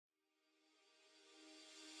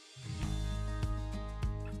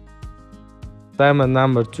Diamond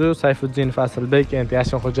number 2, Saifuddin Fasilbek and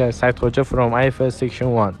Yashin Khoja Said Khoja from IFS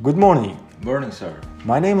section 1. Good morning. Morning, sir.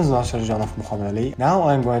 My name is Nasser Janaf Muhammad Ali. Now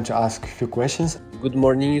I'm going to ask a few questions. Good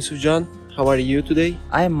morning, Yusufjan. How are you today?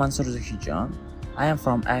 I am Mansur Zakhijan. I am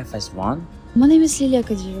from IFS 1. My name is Lilia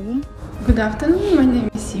Kadirova. Good afternoon, my name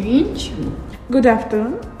is Sevinch. Good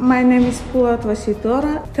afternoon, my name is Pulat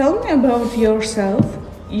Vasidora. Tell me about yourself,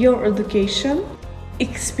 your education,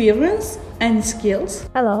 experience and skills.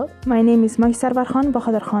 Hello, my name is Magisar Barkhan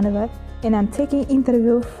Bakhadarkhanova and I'm taking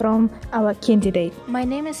interview from our candidate. My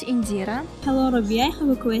name is Indira. Hello Rabia, I have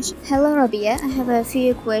a question. Hello Rabia, I have a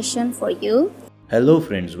few questions for you. Hello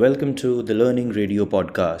friends, welcome to the Learning Radio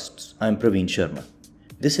Podcasts. I'm Parveen Sharma.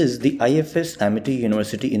 This is the IFS Amity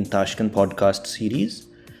University in Tashkent podcast series.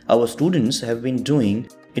 Our students have been doing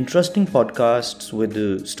interesting podcasts with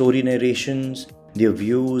the story narrations, their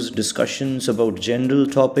views, discussions about general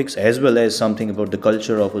topics as well as something about the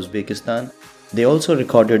culture of Uzbekistan. They also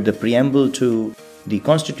recorded the preamble to the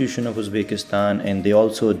Constitution of Uzbekistan and they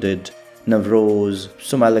also did Navroz,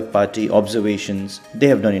 Somalik Party observations. They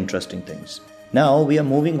have done interesting things. Now we are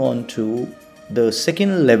moving on to the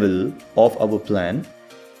second level of our plan.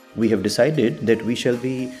 We have decided that we shall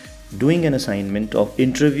be doing an assignment of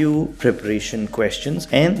interview preparation questions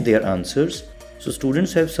and their answers. So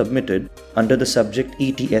students have submitted under the subject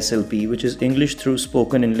ETSLP, which is English through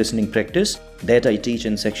Spoken and Listening Practice, that I teach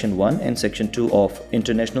in section 1 and section 2 of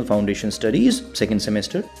International Foundation Studies, second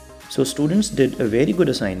semester. So students did a very good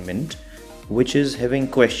assignment, which is having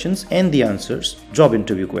questions and the answers, job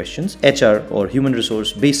interview questions, HR or human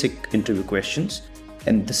resource basic interview questions.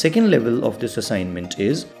 And the second level of this assignment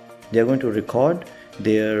is they are going to record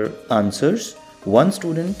their answers. One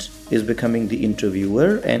student is becoming the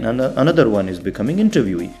interviewer and another one is becoming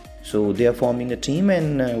interviewee. So they are forming a team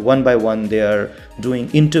and one by one they are doing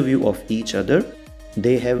interview of each other.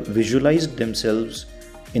 They have visualized themselves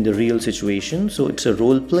in the real situation. So it's a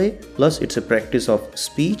role play plus it's a practice of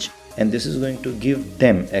speech, and this is going to give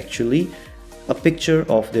them actually a picture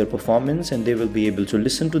of their performance, and they will be able to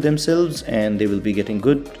listen to themselves and they will be getting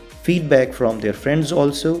good feedback from their friends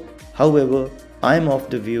also. However, I am of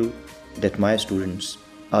the view that my students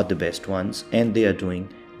are the best ones and they are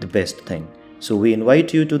doing the best thing. So we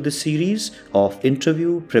invite you to this series of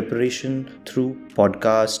interview preparation through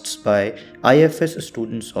podcasts by IFS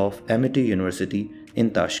students of Amity University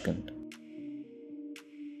in Tashkent.